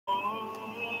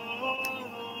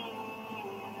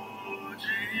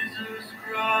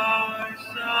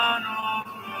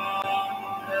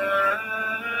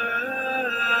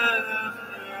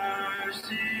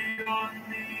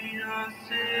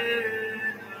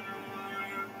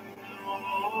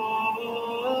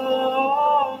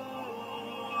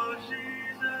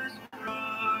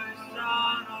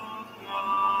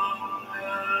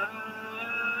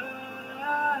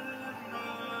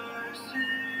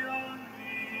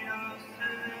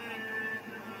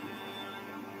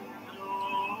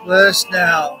Let us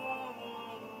now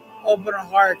open our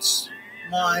hearts,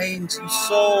 minds, and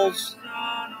souls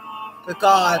to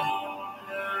God,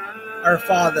 our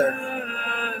Father,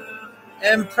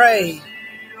 and pray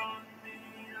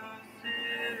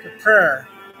the prayer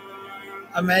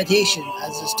of meditation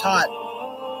as is taught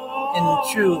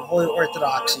in true Holy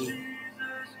Orthodoxy.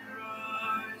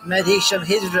 Meditation of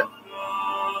Hesychasm,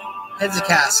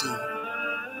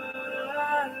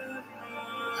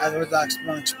 as Orthodox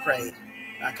monks prayed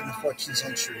back in the 14th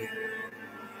century.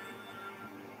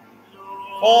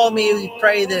 Follow me, we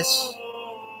pray this.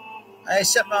 I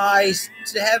set my eyes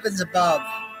to the heavens above,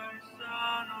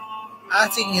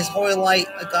 asking His holy light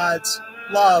of God's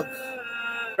love,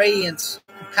 radiance,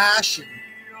 compassion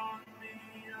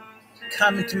to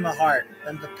come into my heart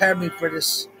and prepare me for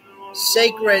this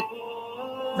sacred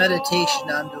meditation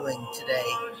I'm doing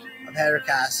today of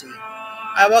Hesychasm.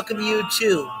 I welcome you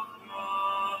too.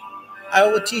 I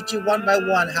will teach you one by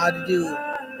one how to do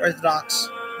Orthodox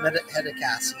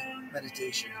Hesychasm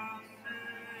meditation.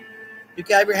 You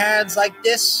can have your hands like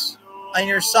this on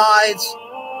your sides,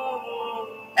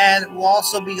 and we'll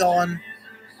also be going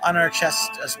on our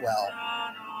chest as well.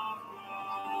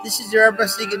 This is your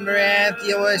Deacon Moran,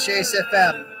 the OSJ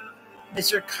SFM,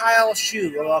 Mr. Kyle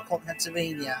Schu of Elkhorn,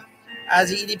 Pennsylvania, as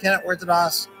the Independent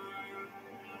Orthodox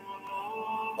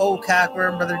OCAC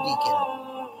Brother Deacon.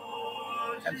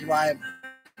 Come to my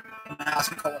house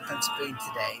in Elkhorn, Pennsylvania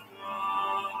today.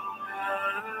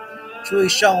 Truly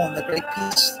showing the great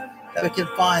peace that we can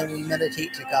find when we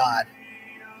meditate to God.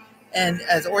 And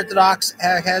as Orthodox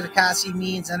Hesychasm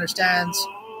means and understands,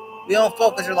 we don't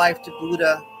focus our life to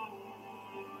Buddha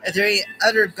and to any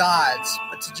other gods,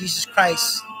 but to Jesus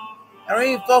Christ. And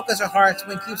when we focus our hearts,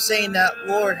 we keep saying that,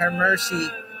 Lord, have mercy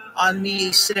on me,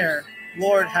 a sinner.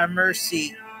 Lord, have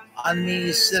mercy on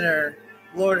me, a sinner.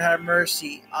 Lord, have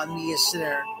mercy on me, a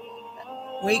sinner.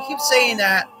 When you keep saying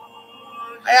that,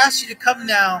 I ask you to come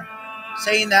now,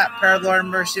 saying that prayer, Lord, have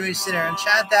mercy on me, a sinner, and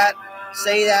chant that,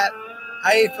 say that,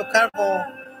 how you feel comfortable,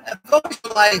 and focus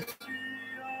your life to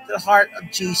the heart of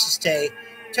Jesus today.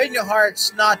 Turn your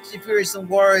hearts not to the fears and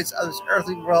worries of this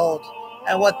earthly world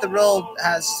and what the world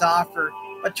has to offer,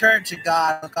 but turn to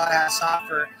God, what God has to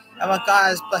offer, and what God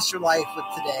has blessed your life with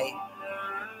today.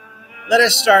 Let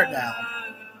us start now.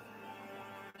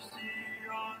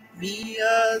 Be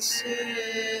a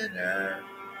sinner,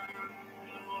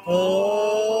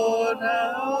 oh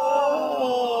now,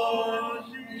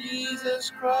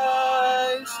 Jesus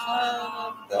Christ, Son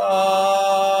of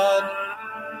God,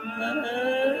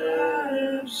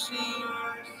 mercy.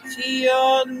 See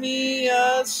on me,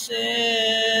 a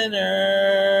sinner.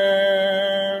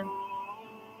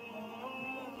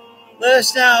 Let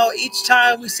us now, each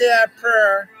time we say that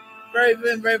prayer, very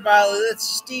vitally, let's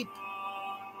just deep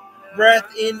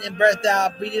breath in and breath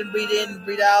out. Breathe in,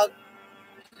 breathe out.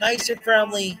 Nice and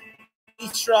firmly.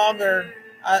 Each stronger,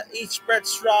 each breath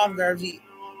stronger.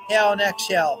 Inhale and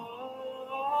exhale.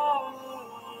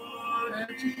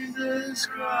 Jesus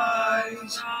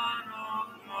Christ,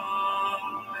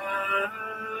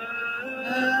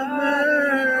 have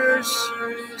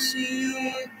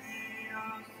mercy.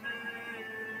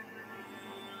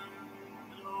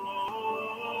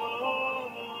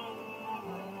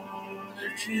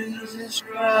 Jesus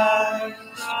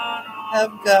Christ,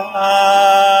 have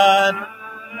God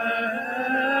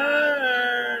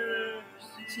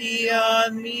mercy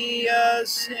on me, a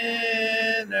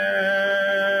sinner.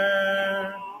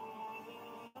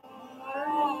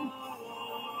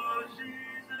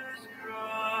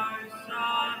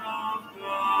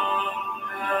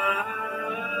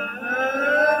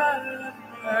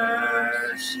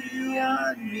 Mercy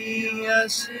on me, a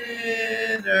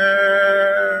sinner.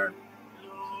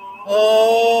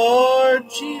 Lord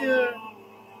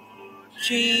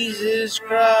Jesus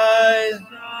Christ.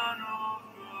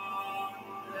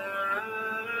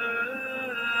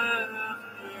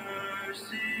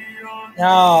 Now,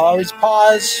 always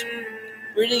pause,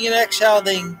 reading and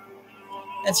exhaling,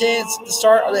 and saying it's the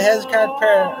start of the Hesychast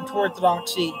prayer into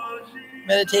Orthodoxy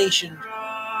meditation.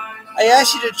 I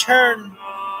ask you to turn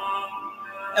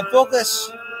and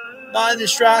focus not on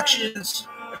distractions,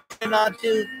 not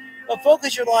to, but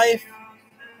focus your life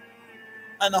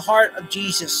on the heart of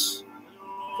Jesus.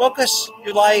 Focus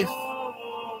your life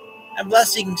and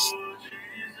blessings.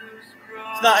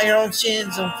 It's not your own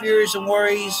sins and fears and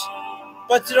worries,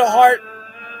 but to the heart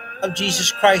of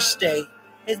Jesus Christ today,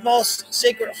 His most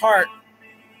sacred heart,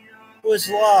 who is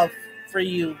love for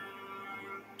you,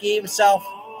 gave Himself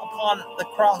upon the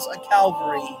cross of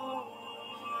Calvary.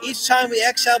 Each time we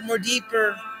exhale more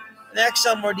deeper and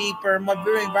exhale more deeper, more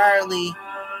very virally,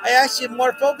 I ask you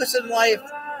more focus in life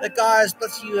that God has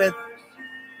blessed you with.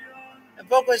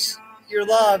 focus your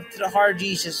love to the heart of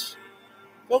Jesus.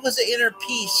 Focus the inner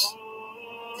peace.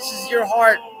 This is your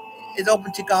heart is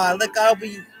open to God. Let God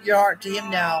open your heart to Him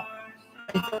now.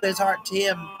 And focus His heart to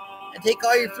Him. And take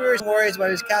all your fears and worries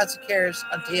about His constant cares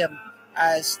unto Him,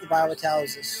 as the Bible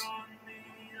tells us.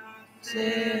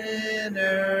 Sinner,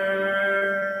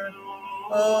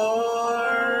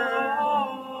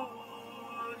 oh,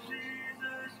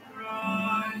 Jesus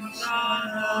Christ,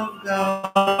 Son of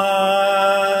God,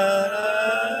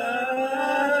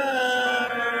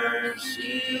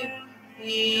 mercy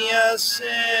me a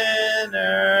sinner.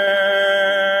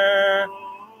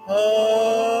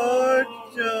 Oh,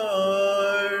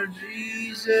 Lord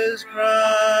Jesus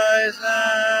Christ,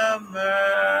 have mercy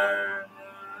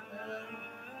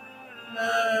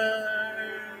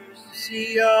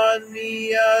on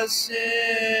me, a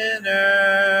sinner.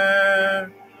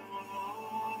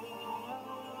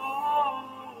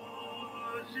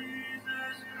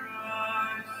 Jesus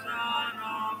Christ, Son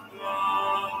of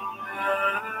God,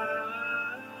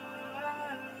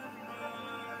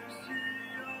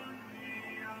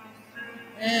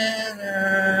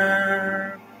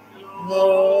 sinner,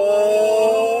 Lord,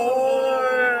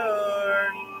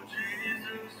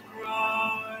 Jesus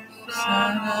Christ,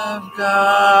 Son of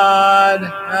God,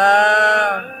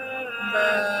 have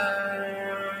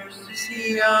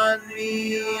mercy on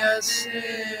me, a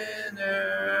sinner.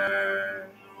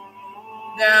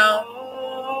 Now,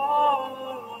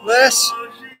 let us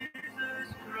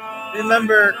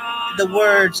remember the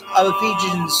words of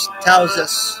Ephesians tells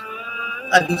us.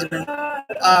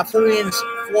 Philippians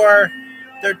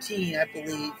 4:13, I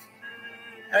believe.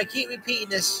 And I keep repeating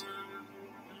this.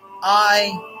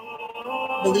 I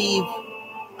believe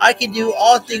I can do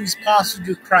all things possible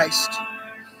through Christ.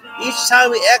 Each time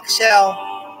we exhale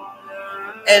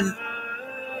and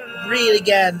breathe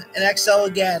again and exhale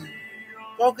again,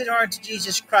 focus on to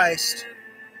Jesus Christ.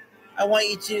 I want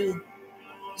you to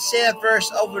say that verse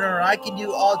over and over. I can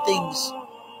do all things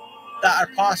that are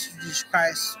possible through Jesus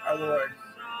Christ, our Lord.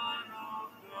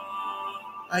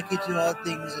 I can do all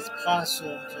things that's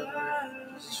possible through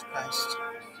Lord Jesus Christ.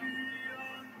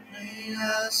 I'm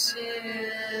a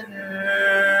sinner.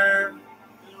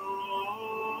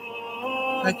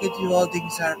 I can do all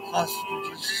things that are possible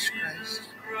through Jesus Christ.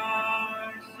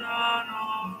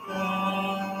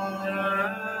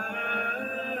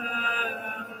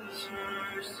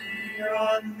 Mercy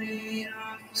on me,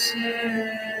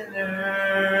 sinner.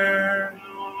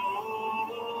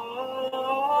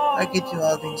 I can do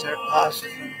all things that are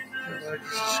possible through Lord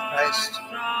Jesus Christ.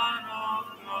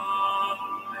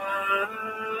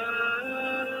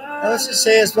 Now let's just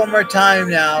say this one more time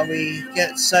now. We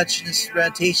get such in this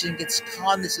meditation, gets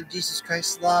calmness of Jesus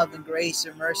Christ's love and grace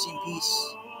and mercy and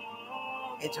peace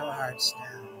into our hearts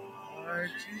now. Lord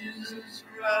Jesus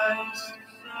Christ,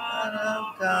 Son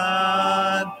of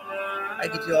God, I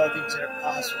can do all things that are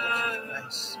possible through Jesus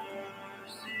Christ.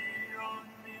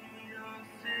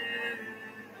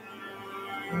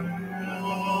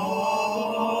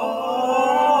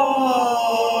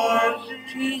 Lord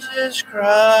Jesus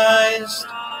Christ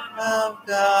of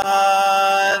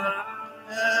God,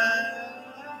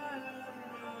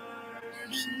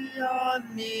 mercy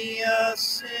on me, a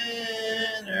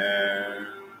sinner.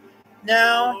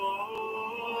 Now,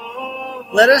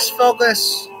 let us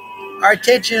focus our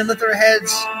attention and lift our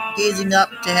heads, gazing up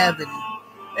to heaven.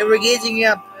 And we're gazing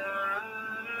up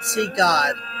to see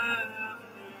God.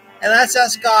 And let's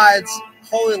ask God's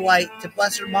holy light to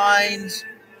bless our minds,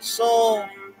 soul,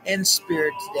 and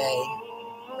spirit today.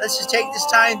 Let's just take this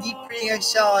time, deep breathing,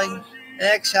 exhaling,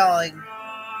 and exhaling,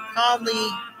 calmly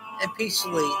and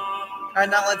peacefully. Try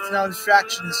not to let no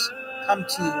distractions come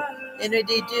to you. And if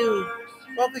they do,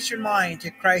 focus your mind to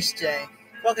Christ today.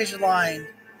 Focus your mind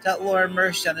to that Lord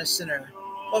mercy on a sinner.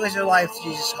 Focus your life to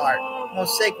Jesus' heart,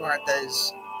 most sacred heart that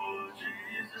is.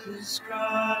 Jesus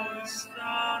Christ,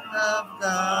 Son of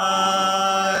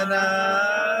God,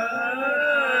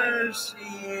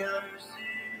 mercy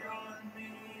on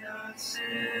me, a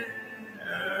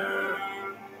sinner.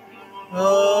 Oh,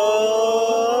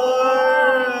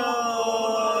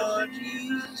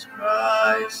 Jesus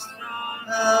Christ, Son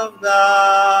of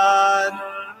God,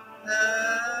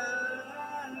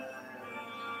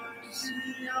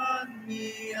 mercy on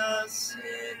me, a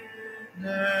sinner.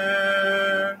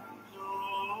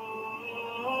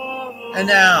 And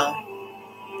now,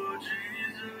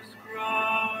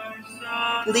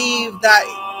 believe that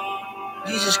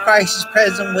Jesus Christ is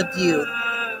present with you.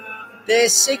 That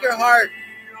His sacred heart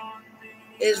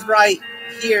is right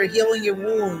here, healing your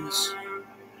wounds,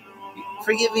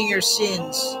 forgiving your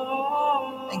sins,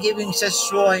 and giving such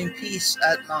joy and peace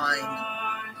at mind.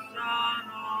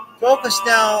 Focus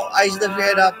now as you lift your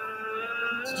head up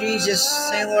to Jesus,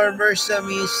 saying, Lord, mercy on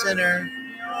me, a sinner.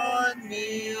 On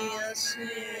me, a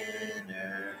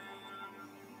sinner.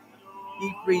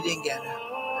 Deep breathing again.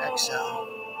 Exhale.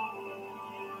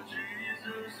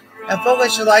 And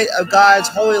focus your light of God's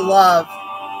holy love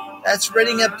that's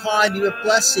raining upon you with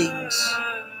blessings,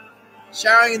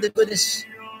 showering the goodness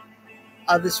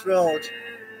of this world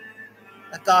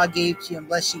that God gave to you and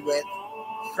blessed you with.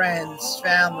 Friends,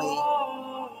 family,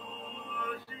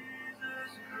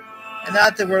 and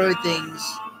not the worldly things,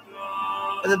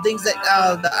 but the things that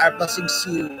are blessings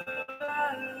to you.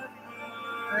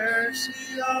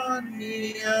 Mercy on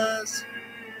me, a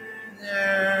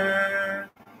sinner.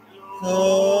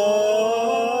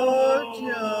 Lord,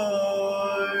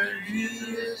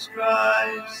 Jesus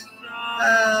Christ,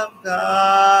 of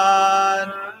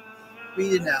God.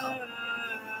 Read it now.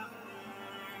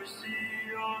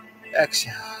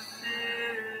 Exhale.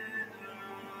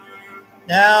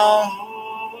 Now,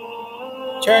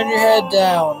 turn your head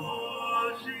down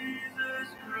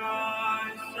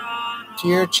to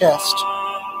your chest.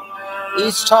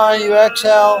 Each time you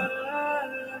exhale,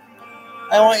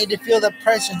 I want you to feel the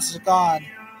presence of God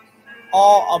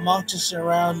all amongst us and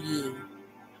around you.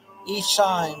 Each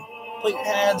time, put your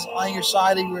hands on your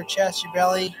side of your chest, your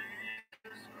belly,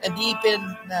 and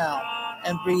deepen now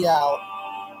and breathe out.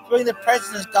 Feeling the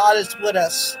presence of God is with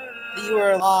us, that you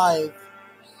are alive,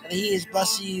 and that He is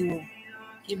blessing you,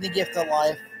 giving the gift of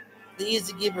life, that He is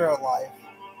the giver of life.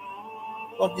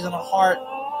 Focus on the heart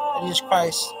of Jesus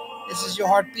Christ. This is your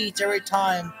heartbeat every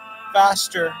time,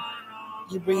 faster.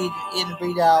 You breathe in and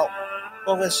breathe out.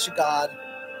 Focus to God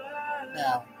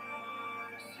now.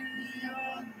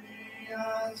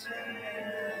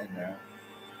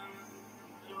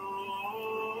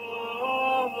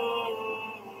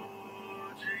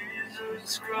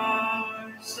 Jesus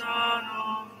Christ, Son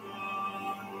of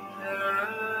God.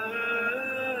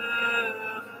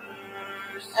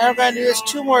 And I'm going to do this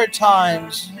 2 more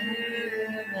times.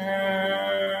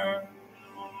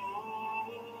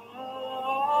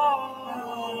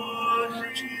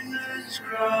 Jesus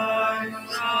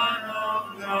Christ, Son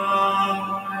of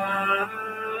God.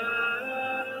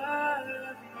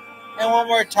 And one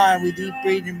more time, we deep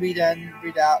breathe and breathe in and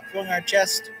breathe out, filling our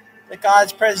chest that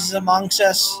God's presence is amongst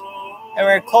us, and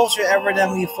we're closer ever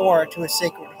than before to His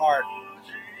sacred heart.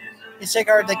 His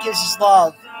sacred heart that gives us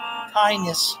love,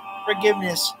 kindness,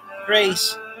 forgiveness,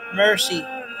 grace, mercy,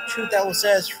 truth that will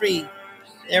set us free,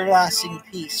 everlasting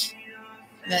peace,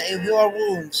 and that it will heal our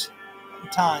wounds in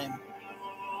time.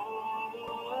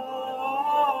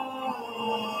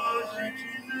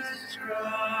 Jesus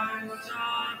Christ,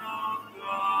 Son of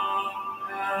God,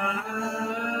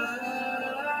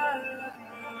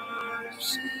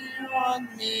 mercy on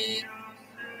me.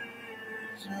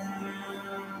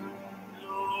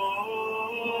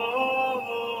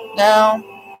 Now,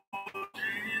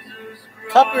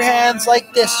 cup your hands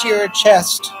like this to your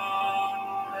chest.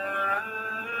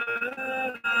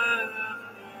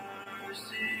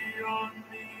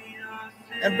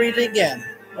 And breathe again,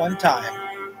 one time.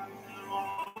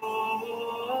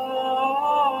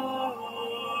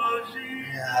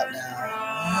 Out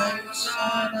now.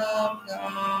 Son of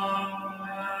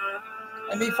God.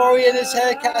 And before we end this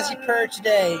Hesychast prayer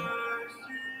today,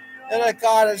 know that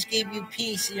God has given you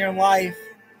peace in your life.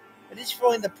 But it's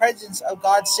feeling the presence of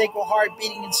God's sacred heart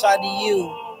beating inside of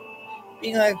you,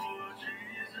 being like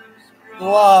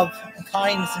love and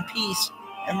kindness and peace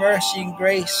and mercy and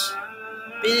grace,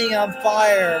 beating on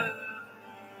fire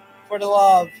for the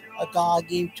love that God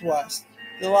gave to us.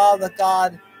 The love that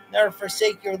God never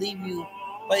forsake you or leave you,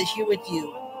 but is here with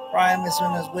you. For I am His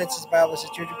man as wits, as the Bible says,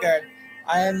 Church of God.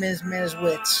 I am His man as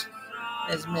wits,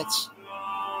 in His midst.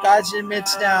 God's in the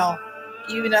midst now,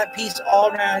 giving that peace all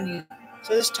around you.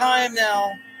 So this time now,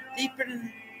 deeper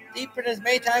than as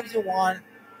many times as you want,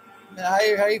 how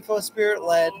you feel spirit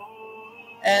led,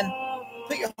 and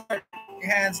put your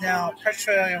hands now,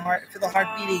 pressure on your heart, feel the heart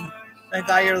beating. Thank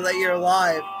God you're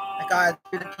alive. Thank God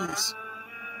for the peace.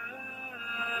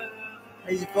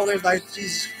 As you focus like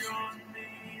Jesus.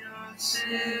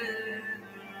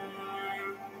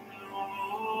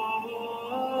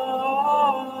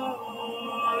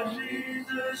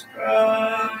 Jesus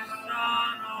Christ,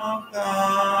 Son of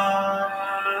God.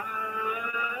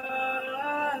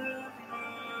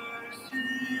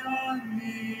 Mercy on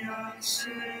me, a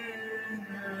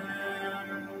sinner.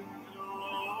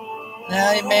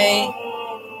 Now you may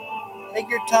take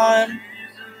your time,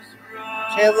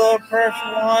 say a little prayer if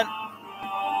you want.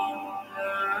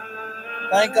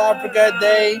 Thank God for a good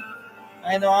day.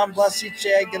 I know I'm blessed each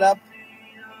day I get up.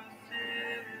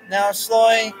 Now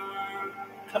slowly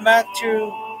come back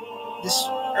to this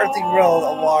earthly world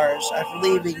of ours after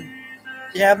leaving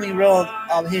the heavenly world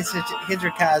of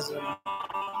Hesychasm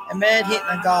and meditating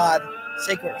on God,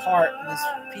 sacred heart, and His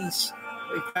peace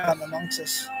we found amongst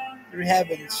us through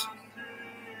heavens.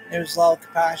 There is love,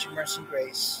 compassion, mercy, and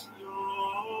grace.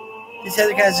 This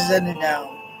Hesychast is ended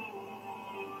now.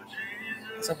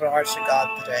 Let's open our hearts to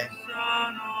God today.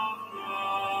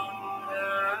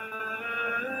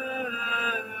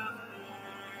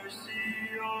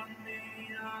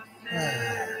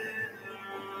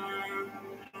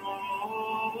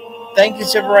 Thank you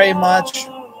so very much.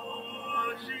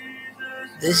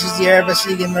 This is the Herbist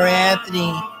Deacon Mary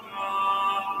Anthony,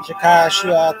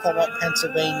 Chicago, Columbus,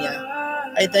 Pennsylvania.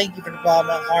 I thank you for the bottom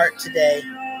of my heart today.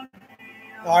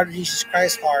 The heart of Jesus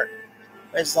Christ's heart.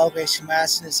 His love, grace, and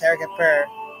mass in His Hesychast prayer.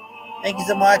 Thank you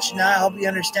so much. Now I hope you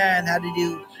understand how to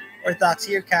do Orthodox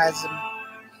Hesychasm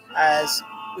as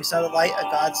we saw the light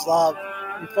of God's love.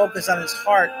 We focus on His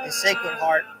heart, His sacred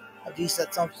heart of Jesus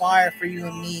that's on fire for you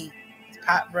and me. His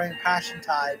burning passion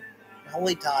tide, the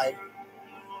holy tide.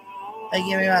 Thank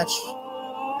you very much.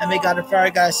 And may God the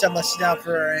Father, God, send us down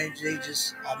for our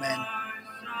ages. Amen.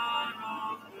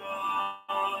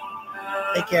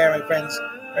 Take care, my friends.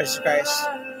 Jesus Christ.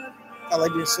 God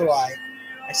love you, so I.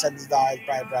 My sons died,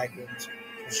 bride, bridegrooms.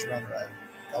 Just run right.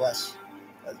 God bless.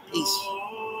 Peace.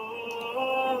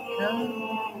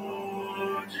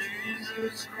 Come,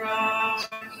 Jesus Christ,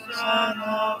 Son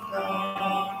of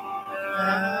God,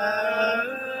 have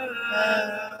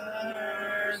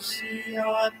mercy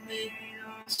on me,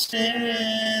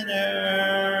 sinner.